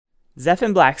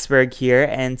Zephin Blacksburg here,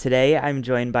 and today I'm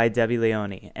joined by Debbie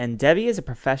Leoni. And Debbie is a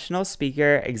professional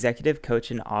speaker, executive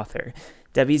coach, and author.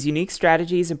 Debbie's unique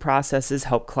strategies and processes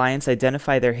help clients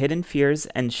identify their hidden fears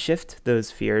and shift those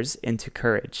fears into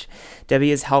courage.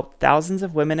 Debbie has helped thousands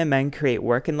of women and men create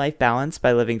work and life balance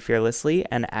by living fearlessly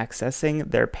and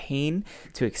accessing their pain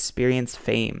to experience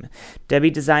fame.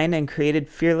 Debbie designed and created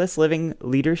Fearless Living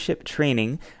Leadership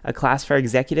Training, a class for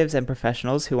executives and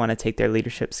professionals who want to take their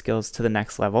leadership skills to the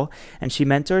next level, and she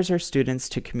mentors her students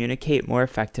to communicate more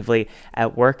effectively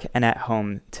at work and at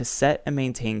home, to set and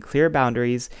maintain clear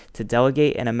boundaries, to delegate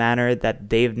in a manner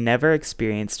that they've never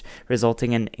experienced,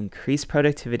 resulting in increased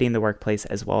productivity in the workplace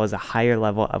as well as a higher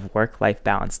level of work-life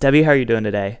balance. Debbie, how are you doing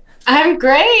today? I'm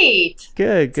great.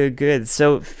 Good, good, good.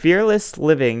 So, fearless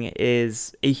living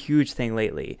is a huge thing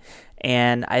lately.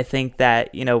 And I think that,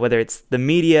 whether it's the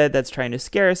media that's trying to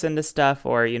scare us into stuff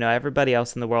or, everybody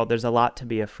else in the world, there's a lot to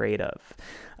be afraid of.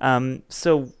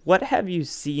 So what have you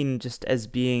seen just as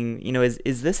being,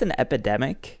 is this an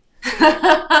epidemic?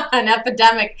 An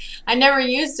epidemic. I never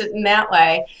used it in that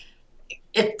way.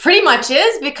 It pretty much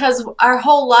is because our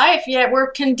whole life, yeah,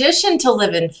 we're conditioned to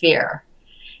live in fear.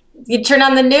 You turn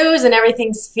on the news and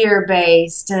everything's fear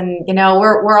based, and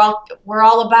we're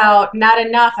all about not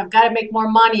enough. I've got to make more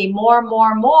money, more,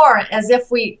 more, more, as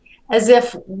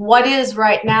if what is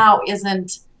right now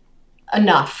isn't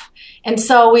enough. And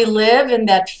so we live in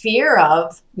that fear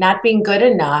of not being good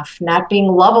enough, not being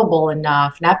lovable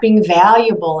enough, not being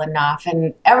valuable enough.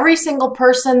 And every single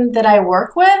person that I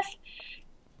work with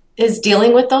is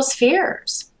dealing with those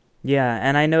fears. Yeah,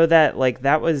 and I know that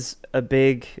that was a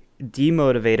big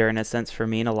demotivator in a sense for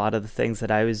me and a lot of the things that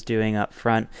I was doing up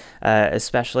front,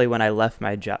 especially when I left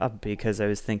my job because I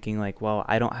was thinking well,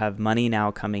 I don't have money now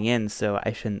coming in, so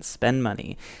I shouldn't spend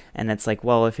money. And it's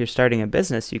well, if you're starting a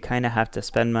business, you kind of have to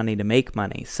spend money to make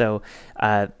money. So,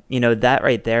 that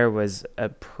right there was a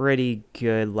pretty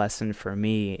good lesson for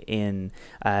me in,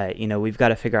 we've got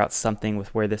to figure out something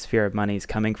with where this fear of money is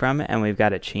coming from, and we've got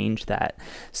to change that.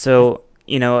 So,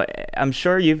 I'm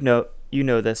sure you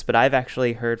know this, but I've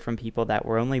actually heard from people that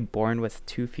were only born with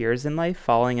two fears in life,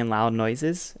 falling and loud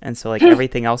noises, and so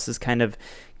everything else is kind of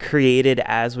created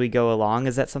as we go along.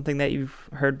 Is that something that you've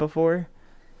heard before?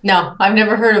 No, I've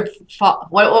never heard of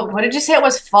what did you say it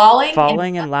was falling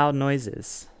Falling and loud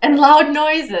noises. and loud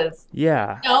noises.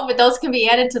 Yeah. No, but those can be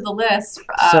added to the list.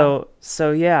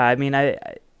 So yeah, I mean,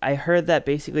 I heard that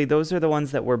basically those are the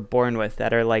ones that we're born with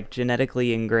that are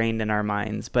genetically ingrained in our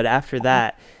minds. But after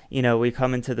that, we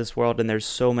come into this world and there's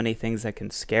so many things that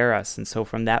can scare us. And so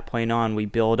from that point on, we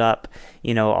build up,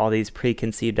 all these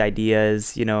preconceived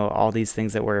ideas, all these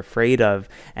things that we're afraid of.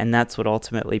 And that's what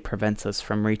ultimately prevents us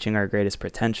from reaching our greatest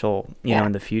potential, Yeah.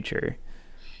 in the future.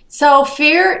 So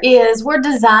fear is, we're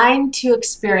designed to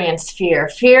experience fear.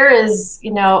 Fear is,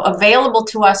 available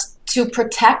to us to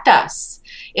protect us.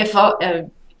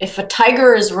 If a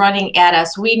tiger is running at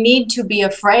us, we need to be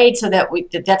afraid so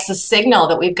that's a signal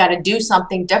that we've got to do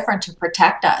something different to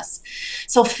protect us.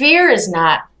 So fear is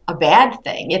not a bad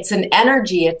thing. It's an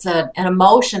energy, it's an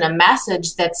emotion, a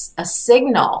message that's a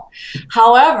signal.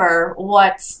 However,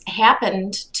 what's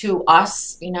happened to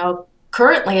us,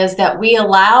 currently is that we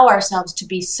allow ourselves to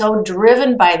be so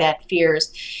driven by that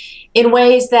fears in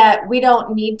ways that we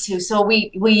don't need to. So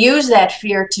we use that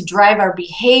fear to drive our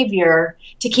behavior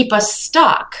to keep us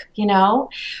stuck,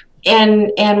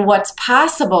 And what's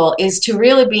possible is to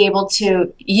really be able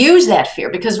to use that fear,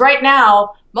 because right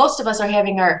now most of us are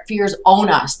having our fears own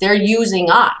us. They're using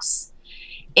us.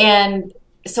 And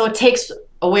so it takes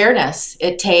awareness.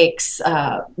 It takes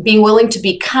being willing to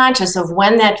be conscious of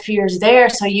when that fear is there,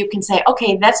 so you can say,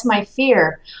 okay, that's my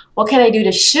fear. What can I do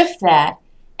to shift that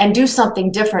and do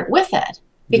something different with it?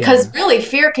 Yeah. Because really,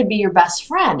 fear can be your best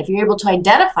friend if you're able to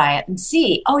identify it and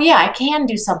see, oh, yeah, I can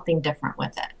do something different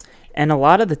with it. And a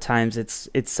lot of the times it's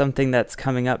something that's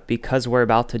coming up because we're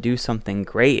about to do something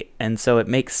great. And so it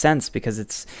makes sense because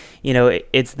it's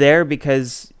there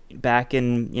because back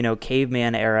in,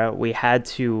 caveman era, we had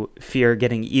to fear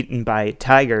getting eaten by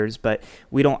tigers, but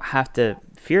we don't have to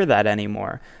fear that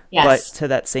anymore. But Yes. to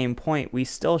that same point, we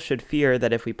still should fear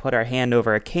that if we put our hand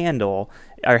over a candle,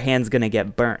 our hand's going to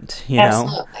get burnt.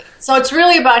 Absolutely. So it's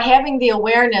really about having the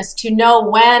awareness to know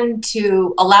when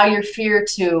to allow your fear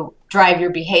to drive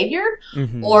your behavior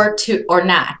Hmm. or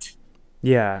not.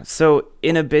 Yeah. So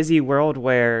in a busy world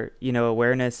where,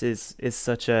 awareness is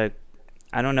such a,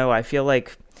 I don't know, I feel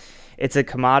like it's a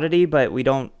commodity, but we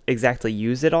don't exactly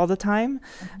use it all the time.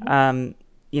 Mhm. Um,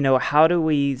 how do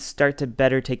we start to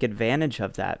better take advantage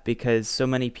of that? Because so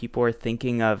many people are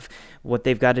thinking of what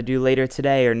they've got to do later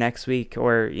today or next week,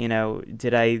 or,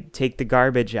 did I take the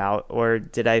garbage out, or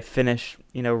did I finish,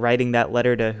 writing that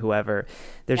letter to whoever?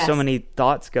 There's so Yes. many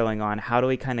thoughts going on. How do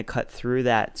we kind of cut through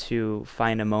that to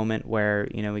find a moment where,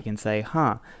 we can say,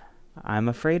 huh, I'm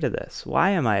afraid of this.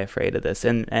 Why am I afraid of this?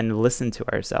 And listen to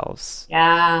ourselves.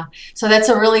 Yeah. So that's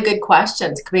a really good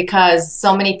question because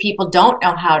so many people don't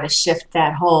know how to shift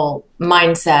that whole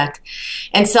mindset.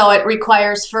 And so it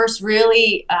requires first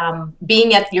really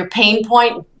being at your pain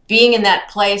point, being in that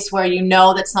place where you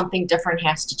know that something different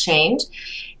has to change,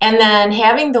 and then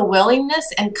having the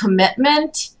willingness and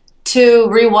commitment to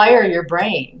rewire your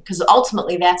brain because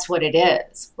ultimately that's what it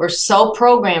is. We're so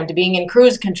programmed to being in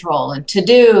cruise control and to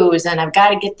dos, and I've got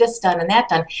to get this done and that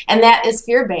done. And that is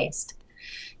fear based.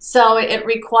 So it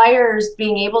requires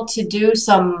being able to do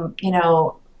some,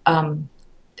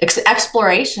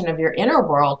 exploration of your inner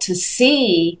world to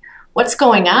see what's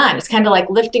going on. It's kind of like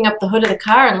lifting up the hood of the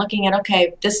car and looking at,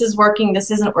 okay, this is working,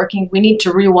 this isn't working. We need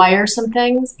to rewire some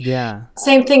things. Yeah.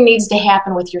 Same thing needs to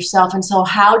happen with yourself. And so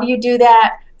how do you do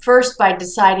that? First, by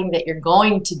deciding that you're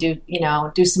going to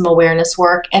do some awareness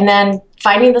work and then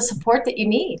finding the support that you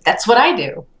need. That's what I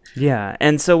do. Yeah.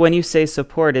 And so when you say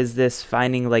support, is this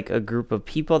finding like a group of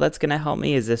people that's going to help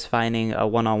me? Is this finding a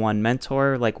one-on-one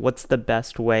mentor? Like, what's the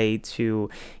best way to,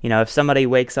 if somebody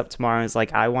wakes up tomorrow and is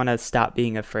like, I want to stop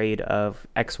being afraid of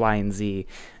X, Y, and Z,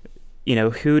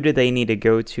 who do they need to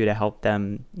go to help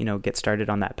them, get started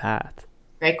on that path?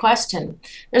 Great question.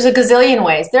 There's a gazillion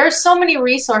ways. There are so many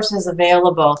resources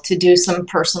available to do some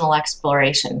personal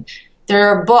exploration. There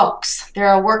are books, there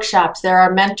are workshops, there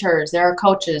are mentors, there are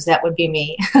coaches. That would be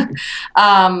me.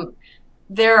 um,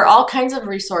 there are all kinds of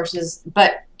resources,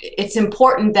 but it's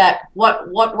important that what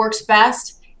works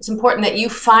best. It's important that you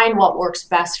find what works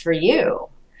best for you,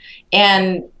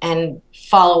 and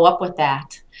follow up with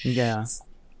that. Yeah.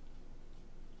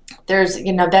 There's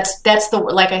that's the,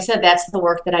 like I said, that's the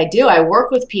work that I do. I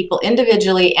work with people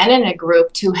individually and in a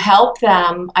group to help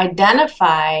them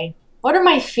identify what are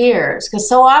my fears, because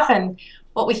so often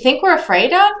what we think we're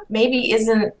afraid of maybe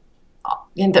isn't,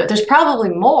 there's probably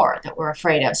more that we're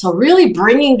afraid of. So really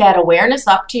bringing that awareness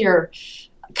up to your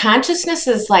consciousness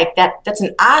is like that's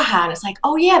an aha, and it's like,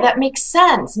 oh yeah, that makes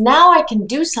sense, now I can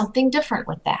do something different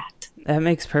with that. That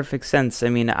makes perfect sense. I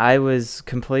mean, I was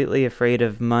completely afraid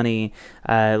of money,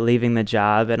 leaving the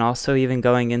job, and also even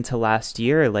going into last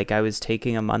year. Like, I was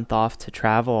taking a month off to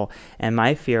travel, and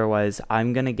my fear was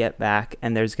I'm going to get back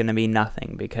and there's going to be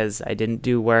nothing because I didn't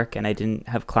do work and I didn't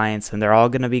have clients, and they're all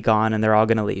going to be gone and they're all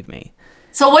going to leave me.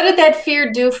 So what did that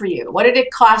fear do for you? What did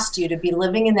it cost you to be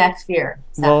living in that fear,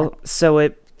 Stefan? Well, so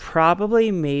it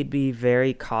probably made me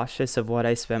very cautious of what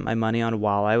I spent my money on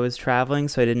while I was traveling,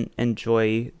 so I didn't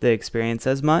enjoy the experience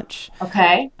as much.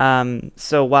 Okay.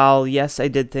 So while yes, I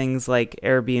did things like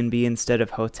Airbnb instead of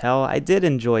hotel, I did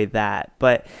enjoy that,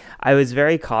 but I was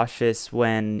very cautious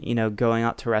when, going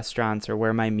out to restaurants or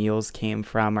where my meals came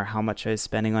from or how much I was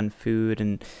spending on food,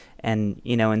 and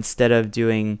instead of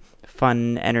doing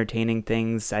fun, entertaining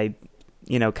things, I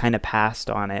kind of passed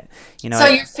on it. So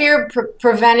your fear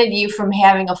prevented you from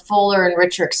having a fuller and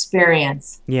richer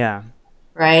experience, Yeah.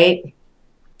 right?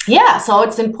 Yeah, so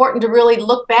it's important to really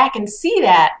look back and see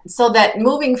that so that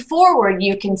moving forward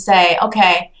you can say,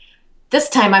 okay, this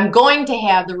time I'm going to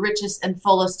have the richest and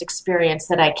fullest experience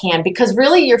that I can, because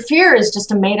really your fear is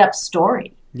just a made up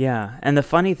story. Yeah. And the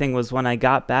funny thing was when I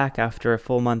got back after a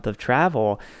full month of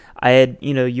travel, I had,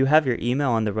 you have your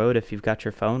email on the road if you've got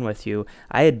your phone with you.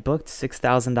 I had booked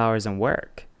 $6,000 in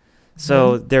work.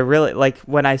 So Mhm. they're really like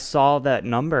when I saw that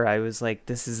number, I was like,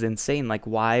 this is insane. Like,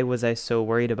 why was I so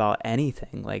worried about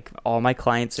anything? Like, all my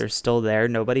clients are still there.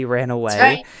 Nobody ran That's away.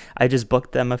 right. I just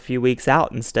booked them a few weeks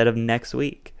out instead of next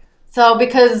week. So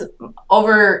because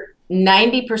over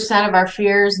 90% of our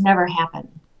fears never happen.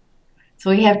 So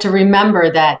we have to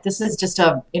remember that this is just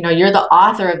you're the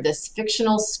author of this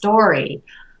fictional story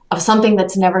of something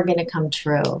that's never going to come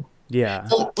true. Yeah.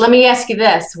 So let me ask you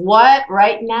this. What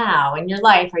right now in your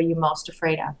life are you most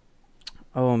afraid of?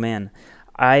 Oh man.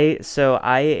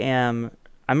 I'm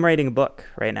writing a book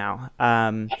right now.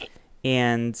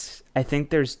 And I think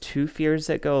there's two fears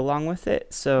that go along with it. Okay.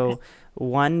 So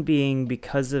one being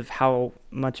because of how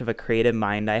much of a creative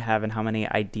mind I have and how many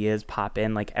ideas pop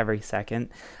in like every second.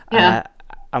 Yeah. Uh,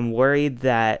 I'm worried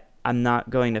that I'm not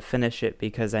going to finish it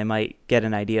because I might get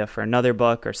an idea for another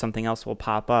book or something else will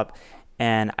pop up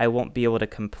and I won't be able to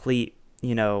complete,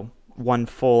 one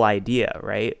full idea,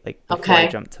 right? Like before I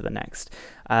Okay. jump to the next.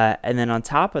 And then on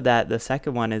top of that, the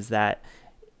second one is that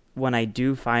when I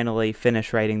do finally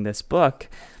finish writing this book,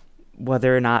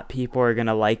 whether or not people are going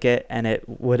to like it, and it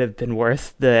would have been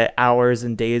worth the hours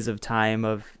and days of time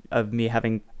of me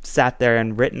having sat there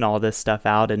and written all this stuff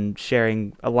out and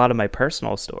sharing a lot of my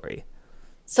personal story.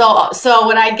 So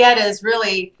what I get is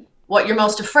really what you're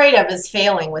most afraid of is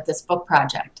failing with this book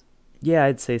project. Yeah,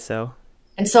 I'd say so.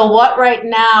 And so what right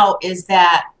now is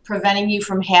that preventing you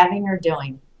from having or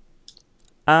doing?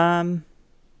 Um,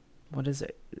 what is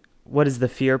it? What is the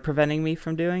fear preventing me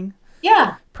from doing? Yeah,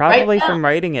 right Probably now, from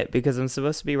writing it because I'm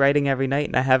supposed to be writing every night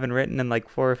and I haven't written in like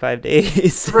 4 or 5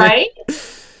 days. right?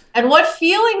 And what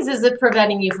feelings is it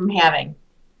preventing you from having?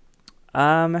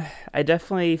 Um, I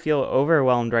definitely feel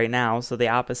overwhelmed right now, so the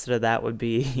opposite of that would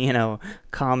be,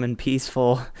 calm and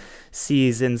peaceful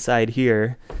seas inside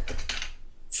here.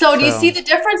 So do you see So, the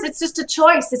difference? It's just a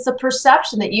choice. It's a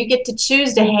perception that you get to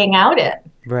choose to hang out in.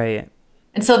 right.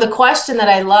 And so the question that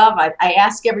I love, I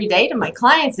ask every day to my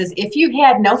clients is if you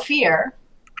had no fear,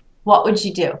 what would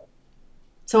you do?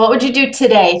 So what would you do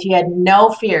today if you had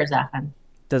no fears, Ethan?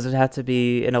 Does it have to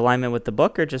be in alignment with the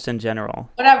book or just in general?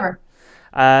 Whatever.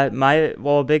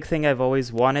 A big thing I've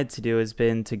always wanted to do has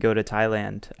been to go to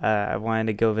Thailand. I wanted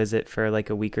to go visit for like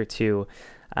a week or two.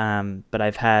 But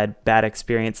I've had bad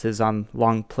experiences on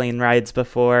long plane rides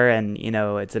before, and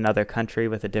it's another country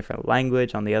with a different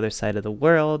language on the other side of the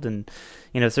world, and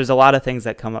so there's a lot of things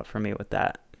that come up for me with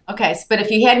that. Okay, but if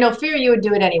you had no fear, you would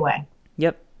do it anyway.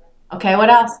 Yep. Okay, what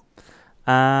else?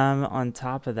 On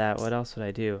top of that, what else would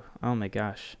I do? Oh my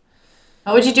gosh.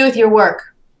 What would you do with your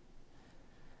work?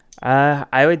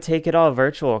 I would take it all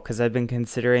virtual because I've been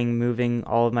considering moving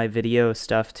all of my video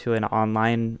stuff to an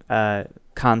online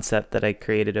concept that I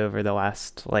created over the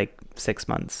last like 6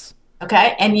 months.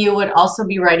 Okay, and you would also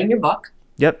be writing your book.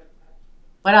 Yep.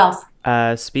 What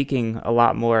else? Speaking a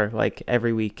lot more like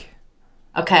every week.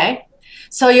 Okay.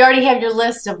 So you already have your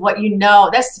list of what you know.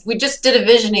 That's we just did a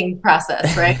visioning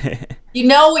process, right? You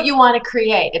know what you want to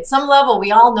create. At some level,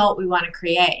 we all know what we want to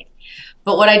create.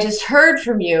 But what I just heard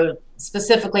from you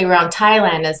specifically around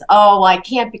Thailand is, oh, well, I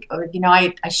can't be, or,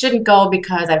 I shouldn't go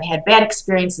because I've had bad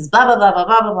experiences, blah, blah, blah, blah,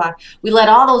 blah, blah, blah. We let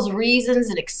all those reasons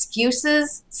and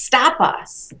excuses stop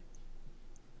us.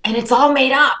 And it's all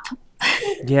made up,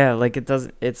 Yeah, like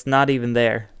it's not even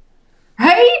there.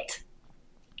 right?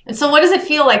 And so what does it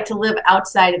feel like to live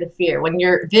outside of the fear when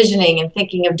you're visioning and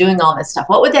thinking of doing all this stuff?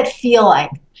 What would that feel like?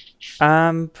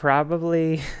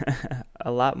 Probably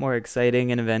a lot more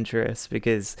exciting and adventurous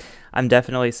because I'm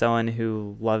definitely someone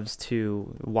who loves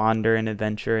to wander and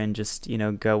adventure and just,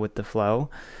 go with the flow.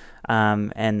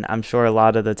 And I'm sure a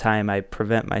lot of the time I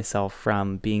prevent myself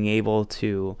from being able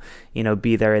to,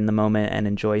 be there in the moment and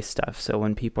enjoy stuff. So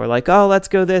when people are like, oh, let's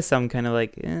go this, I'm kind of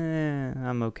like,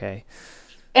 I'm okay.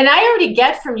 And I already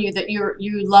get from you that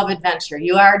you love adventure.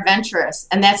 You are adventurous,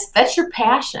 and that's your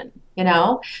passion, you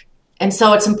know? And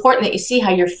so it's important that you see how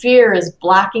your fear is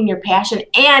blocking your passion.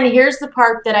 And here's the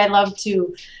part that I love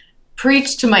to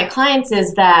preach to my clients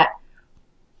is that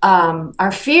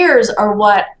our fears are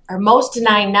what are most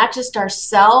denying not just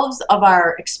ourselves of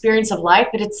our experience of life,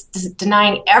 but it's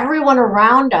denying everyone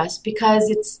around us because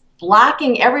it's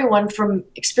blocking everyone from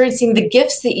experiencing the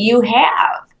gifts that you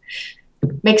have.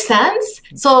 Make sense?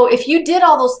 So if you did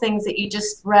all those things that you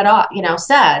just read off,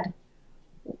 said,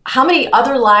 how many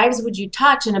other lives would you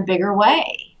touch in a bigger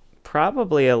way?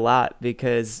 Probably a lot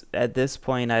because at this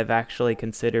point I've actually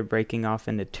considered breaking off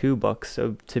into two books.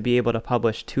 So to be able to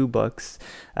publish two books,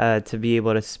 to be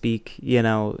able to speak,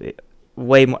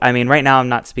 way more. I mean, right now I'm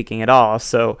not speaking at all.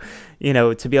 So,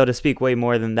 to be able to speak way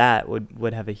more than that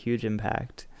would have a huge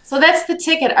impact. So that's the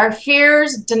ticket. Our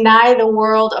fears deny the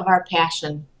world of our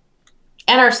passion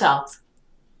and ourselves.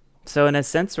 So in a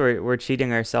sense, we're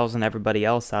cheating ourselves and everybody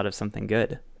else out of something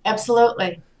good.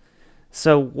 Absolutely.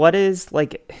 So what is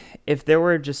like, if there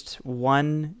were just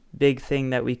one big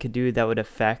thing that we could do that would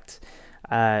affect,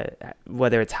 uh,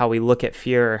 whether it's how we look at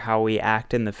fear or how we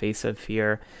act in the face of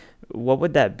fear, what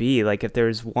would that be? Like if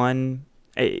there's one,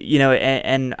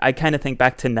 and I kind of think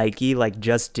back to Nike, like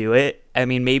just do it. I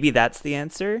mean, maybe that's the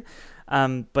answer.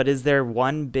 But is there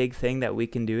one big thing that we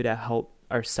can do to help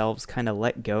ourselves kind of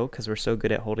let go because we're so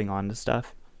good at holding on to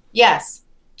stuff? Yes.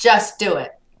 Just do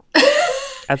it.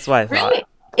 That's what I thought. Really?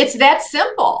 It's that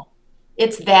simple.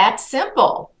 It's that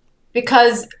simple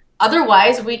because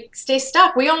otherwise we stay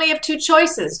stuck. We only have two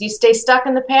choices. You stay stuck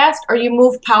in the past or you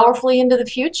move powerfully into the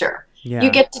future. You Yeah.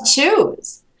 get to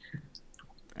choose.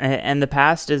 And the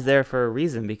past is there for a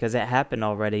reason because it happened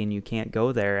already and you can't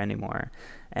go there anymore.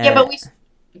 Yeah, And but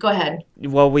go ahead.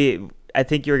 well, I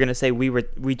think you were going to say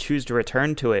we choose to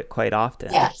return to it quite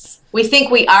often. Yes. We think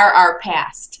we are our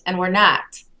past and we're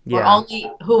not. We're Yeah.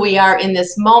 only who we are in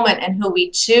this moment and who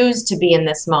we choose to be in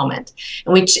this moment.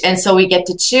 And so we get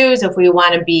to choose if we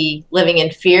want to be living in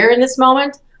fear in this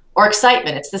moment or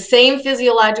excitement. It's the same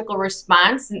physiological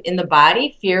response in the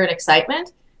body, fear and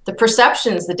excitement. The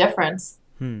perception is the difference.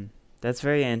 Hmm. That's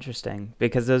very interesting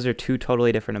because those are two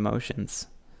totally different emotions.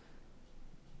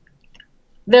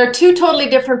 They're two totally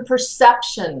different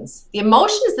perceptions. The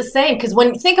emotion is the same because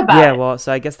when you think about Yeah, it, well,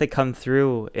 so I guess they come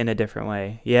through in a different way.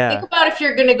 think Yeah. about if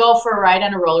you're going to go for a ride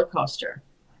on a roller coaster.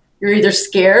 You're either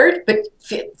scared, but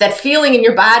that feeling in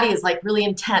your body is like really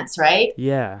intense, right?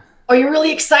 Yeah. Or you're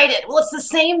really excited. Well, it's the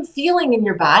same feeling in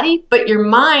your body, but your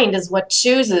mind is what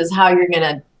chooses how you're going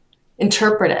to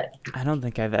interpret it. I don't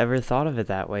think I've ever thought of it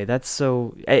that way. That's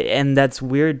so, and that's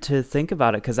weird to think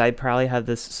about it because I probably have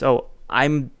this. So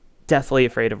I'm deathly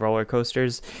afraid of roller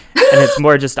coasters, and it's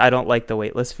more just I don't like the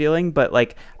weightless feeling. But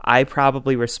like I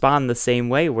probably respond the same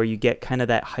way, where you get kind of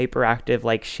that hyperactive,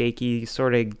 like shaky,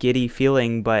 sort of giddy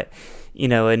feeling, but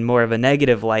in more of a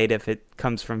negative light if it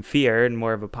comes from fear, and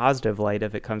more of a positive light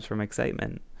if it comes from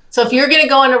excitement. So if you're going to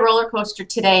go on a roller coaster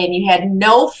today and you had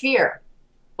no fear,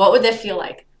 what would that feel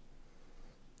like?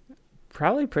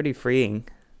 Probably pretty freeing.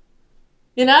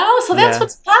 So that's Yeah,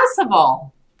 what's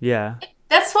possible. yeah.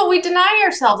 That's what we deny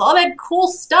ourselves, all that cool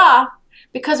stuff,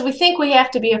 because we think we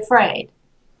have to be afraid.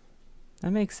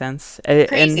 That makes sense. And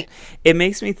Crazy. it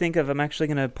makes me think of, I'm actually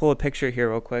going to pull a picture here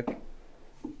real quick.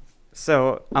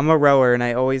 So I'm a rower and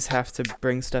I always have to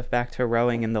bring stuff back to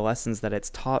rowing and the lessons that it's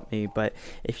taught me. But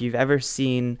if you've ever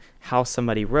seen how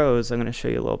somebody rows, I'm going to show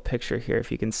you a little picture here.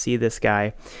 If you can see this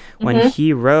guy, when Hmm.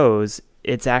 he rows,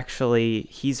 it's actually,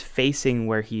 he's facing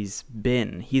where he's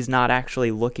been. He's not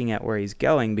actually looking at where he's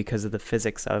going because of the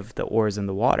physics of the oars in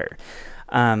the water.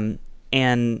 Um,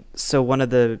 and so one of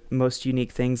the most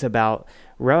unique things about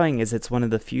rowing is it's one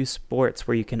of the few sports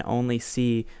where you can only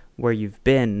see where you've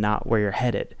been, not where you're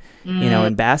headed.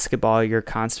 In basketball, you're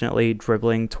constantly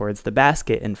dribbling towards the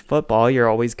basket. In football, you're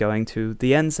always going to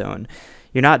the end zone.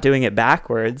 You're not doing it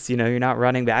backwards, you're not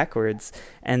running backwards.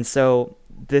 And so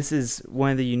this is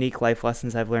one of the unique life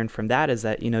lessons I've learned from that is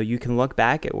that, you can look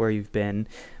back at where you've been,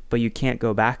 but you can't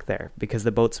go back there because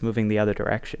the boat's moving the other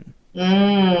direction.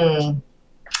 Mm.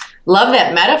 Love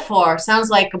that metaphor. Sounds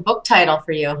like a book title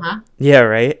for you, huh? Yeah,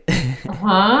 right?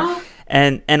 Uh-huh.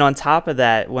 And on top of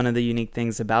that, one of the unique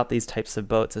things about these types of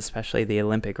boats, especially the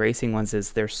Olympic racing ones,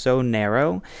 is they're so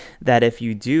narrow that if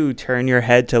you do turn your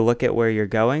head to look at where you're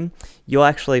going, you'll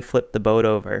actually flip the boat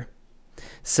over.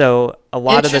 So a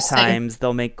lot of the Interesting. times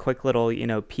they'll make quick little,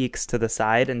 peeks to the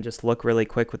side and just look really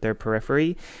quick with their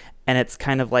periphery. And it's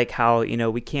kind of like how,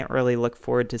 we can't really look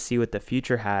forward to see what the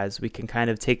future has. We can kind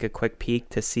of take a quick peek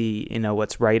to see,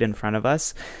 what's right in front of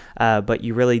us. But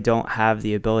you really don't have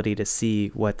the ability to see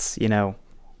what's,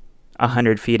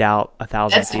 100 feet out,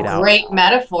 1,000 That's a feet out. great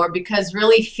metaphor because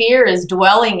really fear is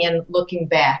dwelling in looking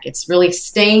back. It's really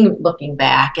staying looking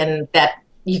back, and that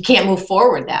you can't move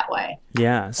forward that way.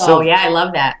 Yeah. So, So yeah, I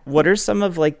love that. what are some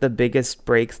of like the biggest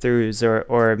breakthroughs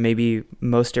or maybe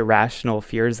most irrational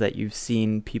fears that you've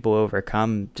seen people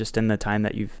overcome just in the time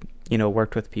that you've,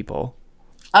 worked with people?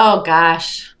 Oh,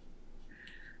 gosh.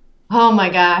 Oh, my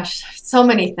gosh. So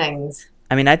many things.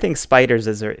 I mean, I think spiders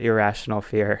is an irrational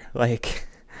fear. Like,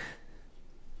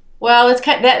 Well, it's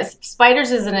kind that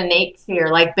spiders is an innate fear.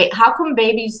 Like, how come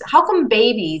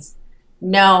babies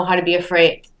know how to be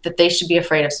afraid, that they should be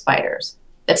afraid of spiders?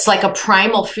 It's like a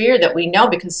primal fear that we know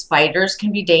because spiders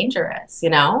can be dangerous.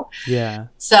 yeah,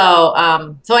 So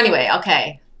anyway,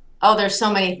 okay. Oh, there's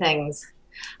so many things.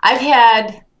 I've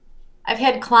had I've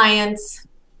had clients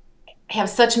have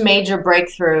such major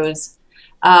breakthroughs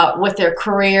with their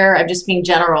career. I'm just being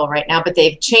general right now, but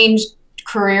they've changed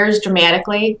careers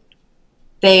dramatically.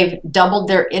 They've doubled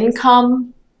their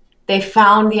income. They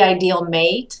found the ideal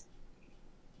mate.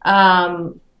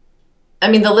 Um, I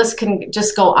mean, the list can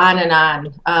just go on and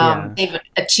on. yeah. They've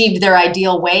achieved their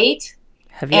ideal weight.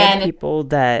 Have you had And people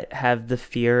that have the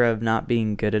fear of not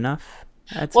being good enough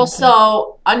at well, some point?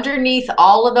 so underneath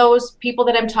all of those people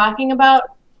that I'm talking about,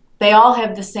 they all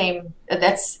have the same,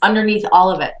 that's underneath all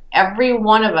of it. Every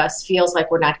one of us feels like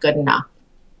we're not good enough.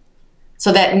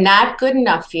 So that not good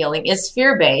enough feeling is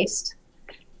fear based.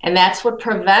 And that's what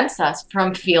prevents us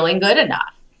from feeling good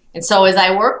enough. And so as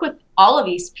I work with all of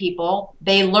these people,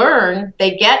 they learn,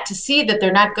 they get to see that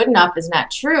they're not good enough is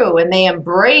not true, and they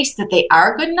embrace that they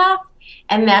are good enough,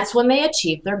 and that's when they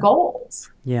achieve their goals.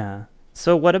 Yeah.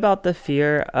 So what about the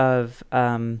fear of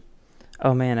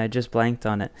oh man, I just blanked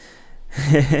on it.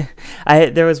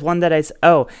 I there was one that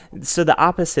so the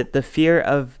opposite, the fear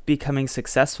of becoming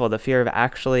successful, the fear of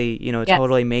actually, Yes,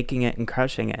 totally making it and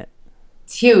crushing it.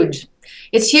 it's huge.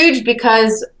 It's huge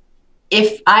because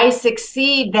if I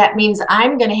succeed, that means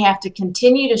I'm going to have to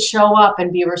continue to show up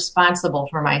and be responsible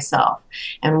for myself.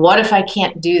 And what if I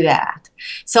can't do that?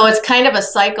 So it's kind of a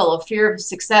cycle of fear of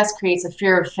success creates a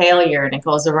fear of failure, and it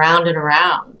goes around and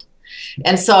around.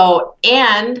 And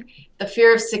the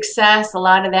fear of success, a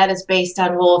lot of that is based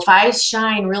on, well, if I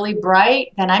shine really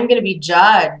bright, then I'm going to be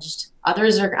judged.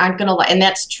 Aren't going to, and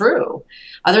that's true.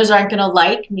 Others aren't going to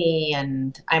like me,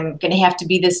 and I'm going to have to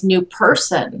be this new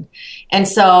person. And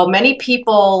so many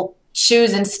people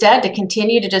choose instead to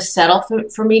continue to just settle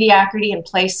for mediocrity and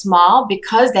play small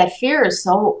because that fear is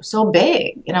so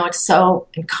big. It's so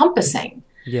encompassing.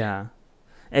 Yeah.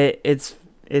 It's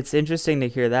interesting to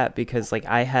hear that because like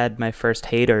I had my first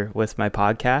hater with my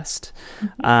podcast.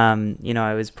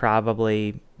 I was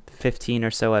probably 15 or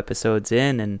so episodes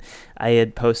in, and I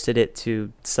had posted it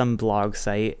to some blog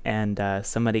site, and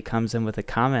somebody comes in with a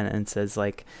comment and says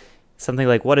like something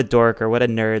like, "What a dork," or "What a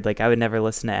nerd." Like I would never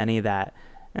listen to any of that.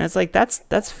 And it's like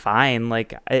that's fine.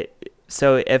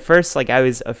 So at first, like I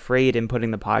was afraid in putting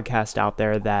the podcast out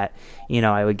there that,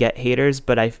 I would get haters,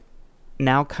 but I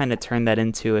now kind of turn that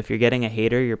into, if you're getting a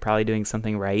hater, you're probably doing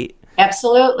something right.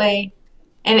 Absolutely.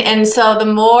 And so the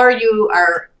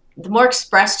more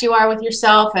expressed you are with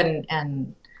yourself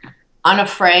and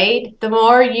unafraid, the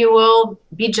more you will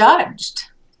be judged.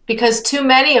 Because too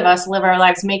many of us live our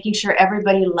lives making sure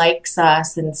everybody likes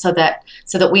us, and so that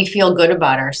we feel good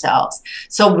about ourselves.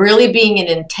 So really being in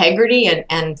integrity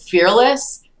and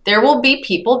fearless, there will be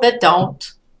people that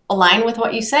don't align with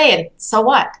what you say, and so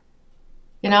what?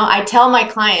 I tell my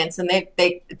clients, and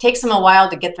it takes them a while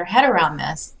to get their head around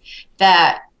this,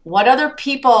 that what other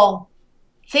people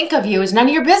think of you is none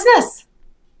of your business.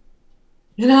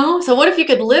 So what if you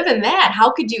could live in that?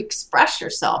 How could you express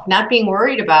yourself, not being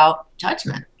worried about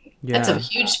judgment? That's a Yeah.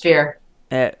 huge fear.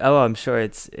 I'm sure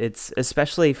it's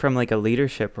especially from like a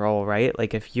leadership role, right?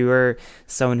 Like if you're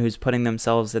someone who's putting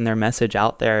themselves and their message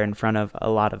out there in front of a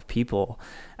lot of people,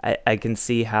 I can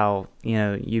see how,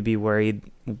 you'd be worried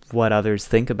what others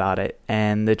think about it.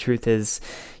 And the truth is,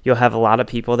 you'll have a lot of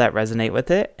people that resonate with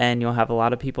it, and you'll have a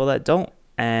lot of people that don't.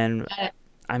 And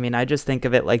I mean, I just think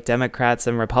of it like Democrats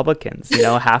and Republicans.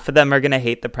 Half of them are going to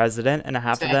hate the president, and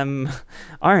half That's of right. them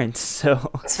aren't. So,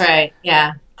 That's right.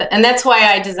 Yeah. And that's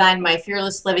why I designed my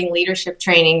Fearless Living leadership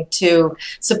training to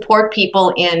support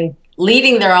people in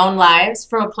leading their own lives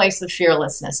from a place of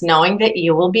fearlessness, knowing that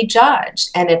you will be judged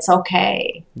and it's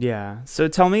okay. yeah. So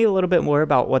tell me a little bit more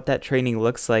about what that training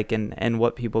looks like and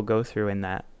what people go through in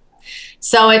that.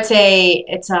 So it's a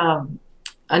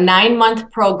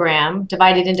 9-month program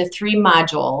divided into 3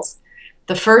 modules.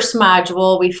 The first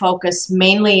module, we focus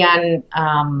mainly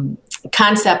on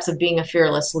concepts of being a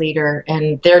fearless leader,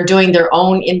 and they're doing their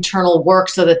own internal work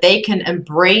so that they can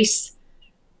embrace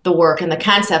the work and the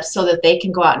concepts so that they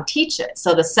can go out and teach it.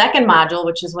 So the second module,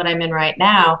 which is what I'm in right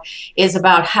now, is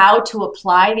about how to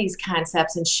apply these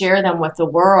concepts and share them with the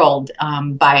world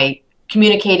by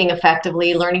communicating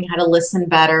effectively, learning how to listen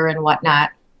better and whatnot.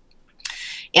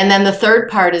 And then the third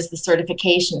part is the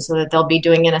certification, so that they'll be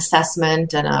doing an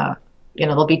assessment and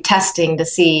they'll be testing to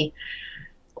see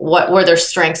where their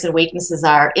strengths and weaknesses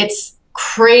are. It's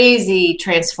crazy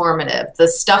transformative. The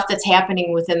stuff that's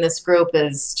happening within this group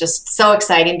is just so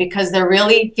exciting because they're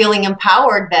really feeling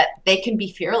empowered that they can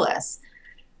be fearless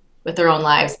with their own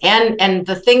lives and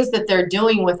the things that they're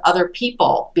doing with other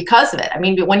people because of it. I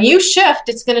mean, when you shift,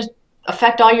 it's going to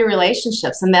affect all your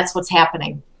relationships, and that's what's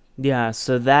happening. Yeah,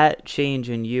 so that change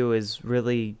in you is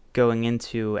really going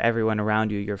into everyone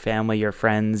around you, your family, your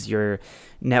friends, your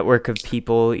network of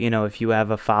people. If you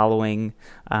have a following,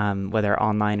 whether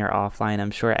online or offline,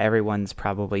 I'm sure everyone's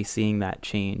probably seeing that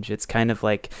change. It's kind of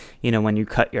like, when you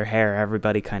cut your hair,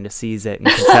 everybody kind of sees it and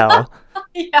can tell.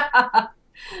 Yeah.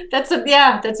 That's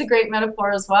a great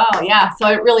metaphor as well. Yeah, so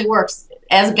it really works.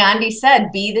 As Gandhi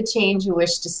said, be the change you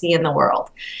wish to see in the world.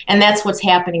 And that's what's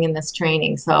happening in this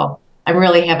training. So I'm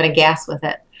really having a gas with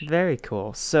it. Very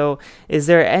cool. So, is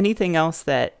there anything else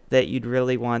that you'd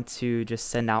really want to just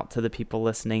send out to the people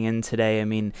listening in today? I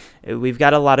mean, we've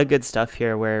got a lot of good stuff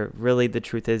here where really the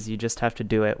truth is you just have to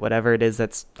do it. Whatever it is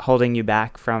that's holding you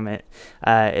back from it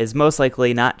is most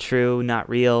likely not true, not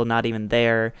real, not even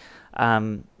there.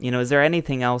 Is there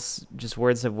anything else, just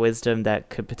words of wisdom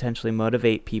that could potentially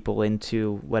motivate people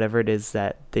into whatever it is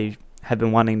that they have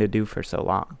been wanting to do for so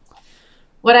long?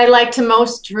 What I like to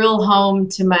most drill home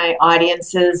to my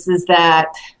audiences is that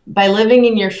by living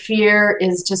in your fear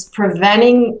is just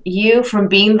preventing you from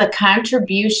being the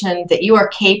contribution that you are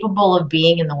capable of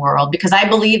being in the world. Because I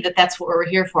believe that that's what we're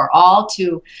here for, all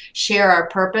to share our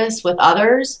purpose with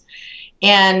others.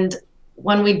 And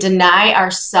when we deny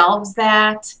ourselves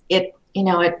that,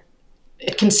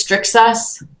 it constricts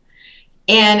us,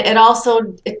 and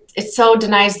it so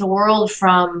denies the world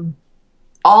from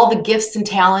all the gifts and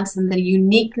talents and the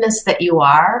uniqueness that you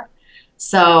are.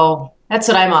 So that's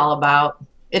what I'm all about.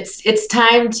 It's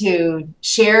time to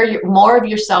share more of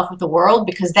yourself with the world,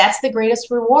 because that's the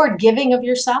greatest reward, giving of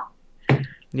yourself.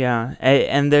 Yeah,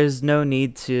 and there's no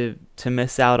need to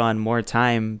miss out on more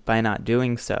time by not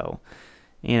doing so.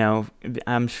 You know,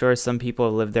 I'm sure some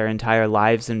people live their entire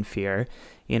lives in fear.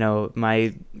 You know,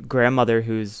 my grandmother,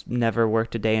 who's never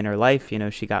worked a day in her life,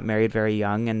 she got married very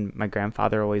young, and my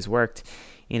grandfather always worked.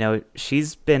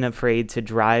 She's been afraid to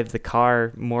drive the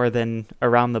car more than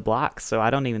around the block. So I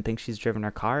don't even think she's driven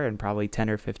her car in probably 10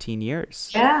 or 15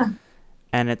 years. Yeah.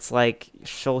 And it's like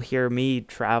she'll hear me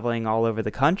traveling all over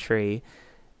the country,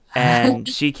 and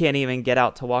she can't even get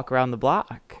out to walk around the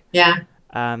block. Yeah.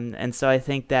 And so I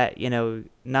think that,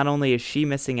 not only is she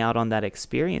missing out on that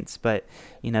experience, but,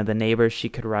 the neighbors she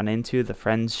could run into, the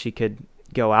friends she could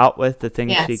go out with, the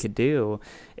things she Yes. could do,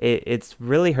 it's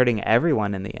really hurting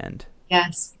everyone in the end.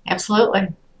 Yes. Absolutely.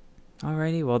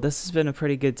 Alrighty, well, this has been a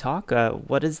pretty good talk.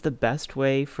 What is the best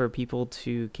way for people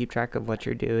to keep track of what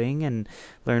you're doing and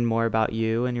learn more about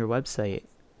you and your website?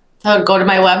 So go to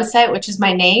my website, which is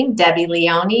my name, Debbie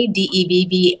Leoni,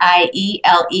 DebbieLeoni,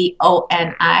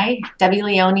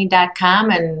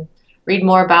 DebbieLeoni.com, and read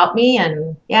more about me,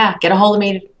 and yeah, get a hold of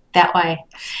me that way.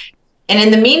 And in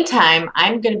the meantime,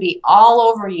 I'm going to be all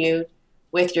over you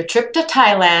with your trip to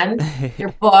Thailand, your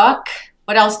book.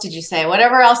 What else did you say?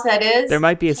 Whatever else that There is.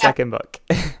 might be a Yeah. second book.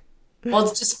 Well,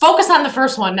 just focus on the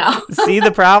first one now, See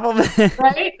the problem?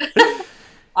 right?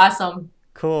 Awesome.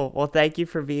 Cool. Well, thank you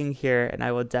for being here, and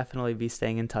I will definitely be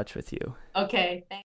staying in touch with you. Okay. Thanks.